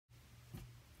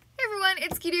everyone,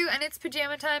 it's Kidu and it's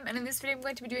pajama time, and in this video I'm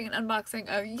going to be doing an unboxing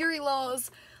of Yuri Lowell's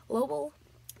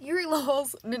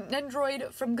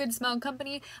Nendoroid from Good Smell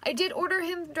Company. I did order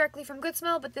him directly from Good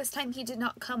Smell, but this time he did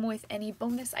not come with any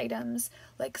bonus items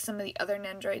like some of the other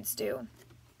Nendoroids do.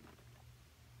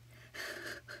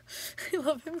 I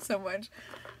love him so much.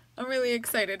 I'm really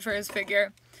excited for his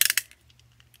figure.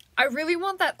 I really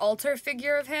want that altar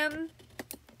figure of him,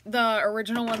 the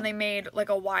original one they made like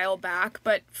a while back,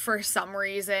 but for some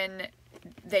reason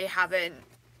they haven't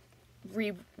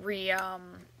re-released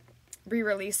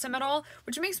him at all,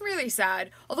 which makes me really sad.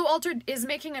 Although Alter is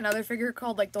making another figure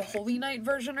called like the Holy Night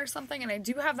version or something, and I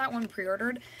do have that one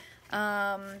pre-ordered.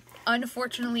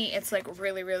 Unfortunately, it's like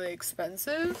really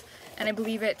expensive, and I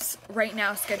believe it's right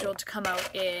now scheduled to come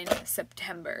out in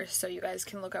September, so you guys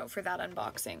can look out for that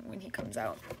unboxing when he comes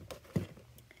out.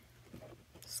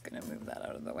 Just gonna move that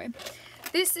out of the way.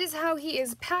 This is how he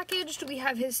is packaged. We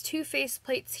have his two face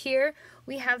plates here.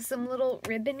 We have some little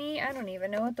ribbony, I don't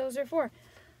even know what those are for.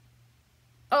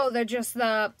 Oh, they're just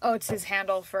the, oh, it's his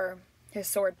handle for his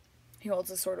sword. He holds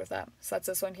his sword with that. So that's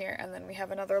this one here. And then we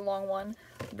have another long one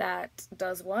that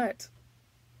does what?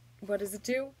 What does it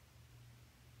do?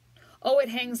 Oh, it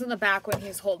hangs in the back when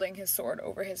he's holding his sword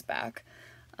over his back.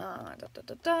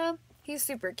 He's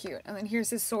super cute. And then here's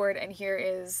his sword, and here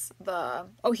is the,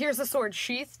 oh, here's the sword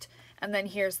sheathed, and then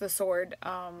here's the sword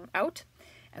out.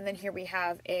 And then here we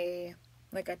have a,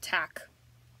 like, attack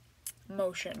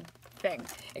motion thing.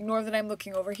 Ignore that I'm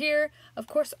looking over here. Of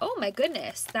course, oh my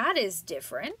goodness, that is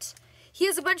different. He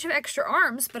has a bunch of extra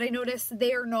arms, but I noticed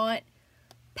they are not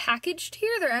packaged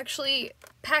here. They're actually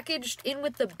packaged in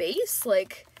with the base.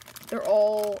 Like, they're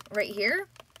all right here,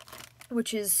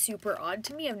 which is super odd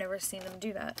to me. I've never seen them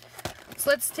do that. So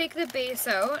let's take the base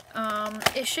out.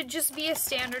 It should just be a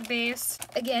standard base.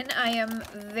 Again, I am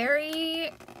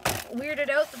very weirded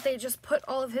out that they just put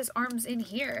all of his arms in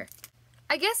here.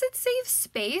 I guess it saves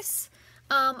space.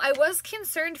 I was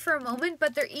concerned for a moment,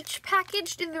 but they're each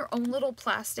packaged in their own little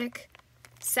plastic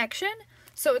section,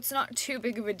 so it's not too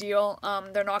big of a deal.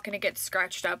 They're not going to get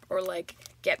scratched up or like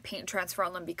get paint transfer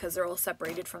on them because they're all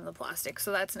separated from the plastic,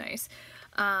 so that's nice.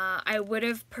 I would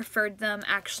have preferred them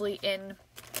actually in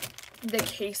the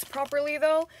case properly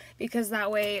though, because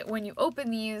that way when you open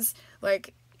these,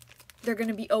 like, they're going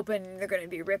to be open, they're going to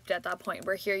be ripped at that point,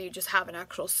 where here you just have an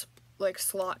actual like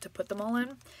slot to put them all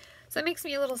in. So that makes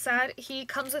me a little sad. He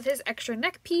comes with his extra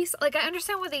neck piece. Like, I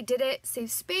understand why they did it,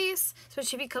 save space,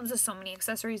 especially if he comes with so many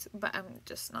accessories, but I'm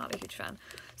just not a huge fan.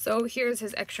 So here's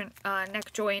his extra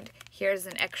neck joint. Here's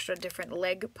an extra different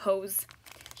leg pose.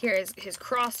 Here is his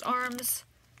crossed arms.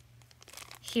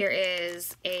 Here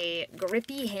is a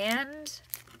grippy hand.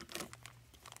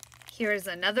 Here is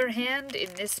another hand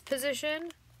in this position.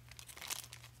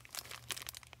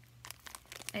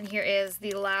 And here is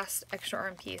the last extra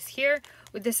arm piece here.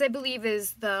 With this, I believe,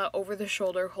 is the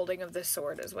over-the-shoulder holding of the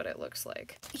sword is what it looks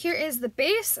like. Here is the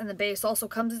base, and the base also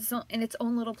comes in its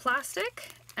own little plastic.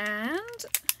 And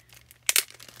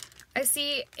I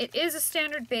see it is a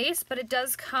standard base, but it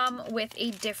does come with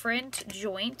a different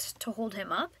joint to hold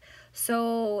him up.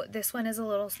 So this one is a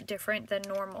little different than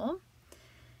normal.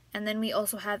 And then we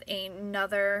also have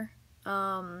another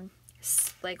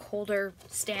like holder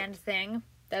stand thing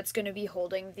that's going to be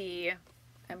holding the,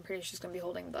 I'm pretty sure it's going to be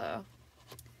holding the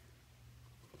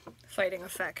fighting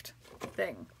effect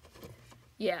thing.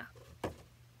 Yeah. So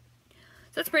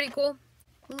that's pretty cool.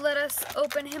 Let us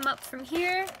open him up from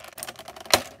here.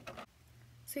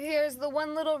 So here's the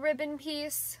one little ribbon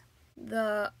piece,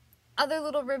 the other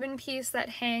little ribbon piece that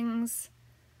hangs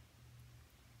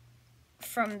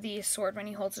from the sword when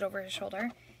he holds it over his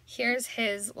shoulder. Here's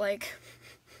his, like,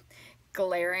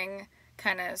 glaring,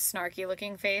 kind of snarky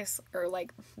looking face, or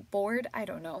like bored, I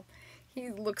don't know. He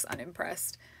looks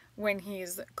unimpressed when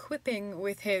he's quipping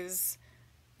with his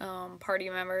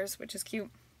party members, which is cute.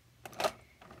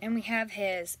 And we have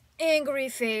his angry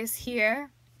face here.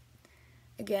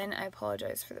 Again, I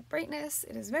apologize for the brightness.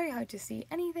 It is very hard to see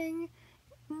anything.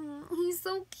 He's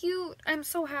so cute. I'm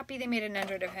so happy they made an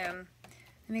Nendoroid of him.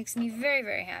 It makes me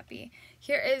very happy.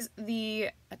 Here is the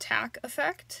attack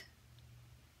effect.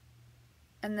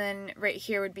 And then right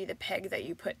here would be the peg that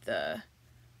you put the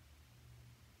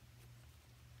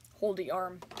holdy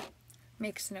arm.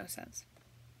 Makes no sense.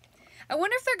 I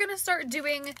wonder if they're going to start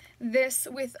doing this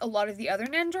with a lot of the other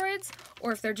Nendoroids,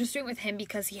 or if they're just doing it with him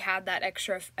because he had that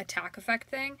extra attack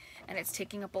effect thing, and it's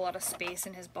taking up a lot of space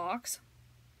in his box.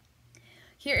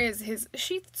 Here is his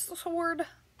sheathed sword.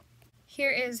 Here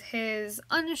is his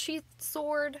unsheathed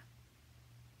sword.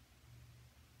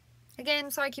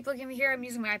 Again, sorry I keep looking over here. I'm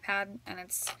using my iPad, and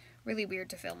it's really weird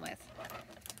to film with.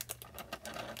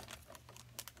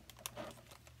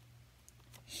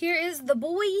 here is the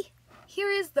boy. Here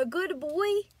is the good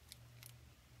boy.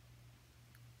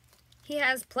 He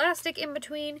has plastic in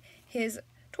between his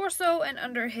torso and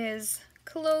under his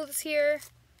clothes here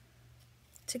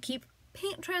to keep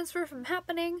paint transfer from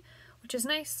happening, which is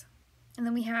nice. And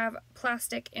then we have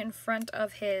plastic in front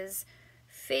of his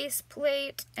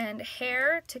faceplate and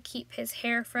hair to keep his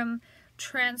hair from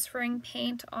transferring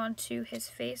paint onto his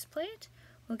faceplate.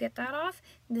 We'll get that off.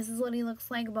 This is what he looks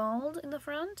like bald in the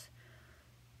front.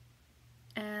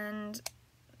 And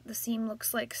the seam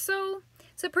looks like so.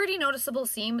 It's a pretty noticeable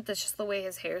seam, but that's just the way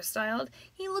his hair is styled.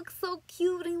 He looks so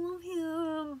cute. I love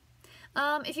him.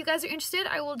 If you guys are interested,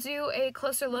 I will do a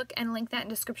closer look and link that in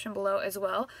the description below as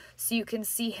well, so you can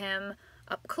see him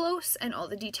up close and all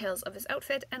the details of his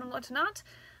outfit and whatnot.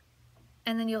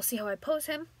 And then you'll see how I pose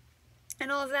him and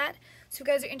all of that. So if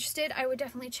you guys are interested, I would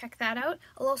definitely check that out.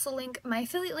 I'll also link my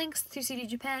affiliate links through CD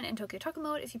Japan and Tokyo Taco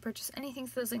Mode. If you purchase anything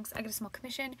through those links, I get a small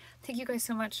commission. Thank you guys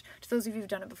so much to those of you who've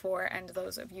done it before and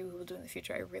those of you who will do it in the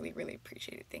future. I really, really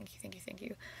appreciate it. Thank you, thank you, thank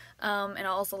you. And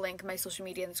I'll also link my social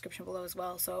media in the description below as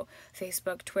well. So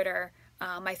Facebook, Twitter,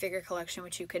 my figure collection,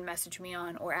 which you can message me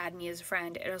on or add me as a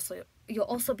friend. You'll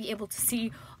also be able to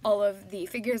see all of the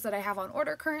figures that I have on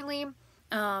order currently,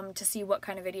 to see what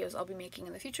kind of videos I'll be making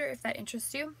in the future if that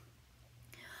interests you.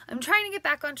 I'm trying to get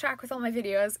back on track with all my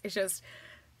videos. It's just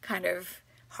kind of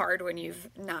hard when you've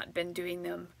not been doing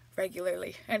them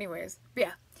regularly. Anyways, but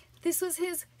yeah, this was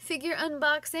his figure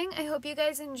unboxing. I hope you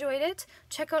guys enjoyed it.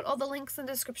 Check out all the links in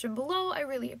the description below. I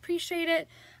really appreciate it.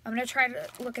 I'm going to try to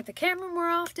look at the camera more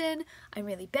often. I'm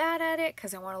really bad at it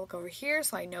because I want to look over here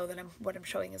so I know that what I'm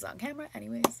showing is on camera.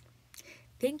 Anyways,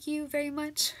 thank you very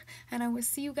much, and I will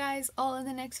see you guys all in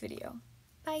the next video.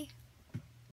 Bye!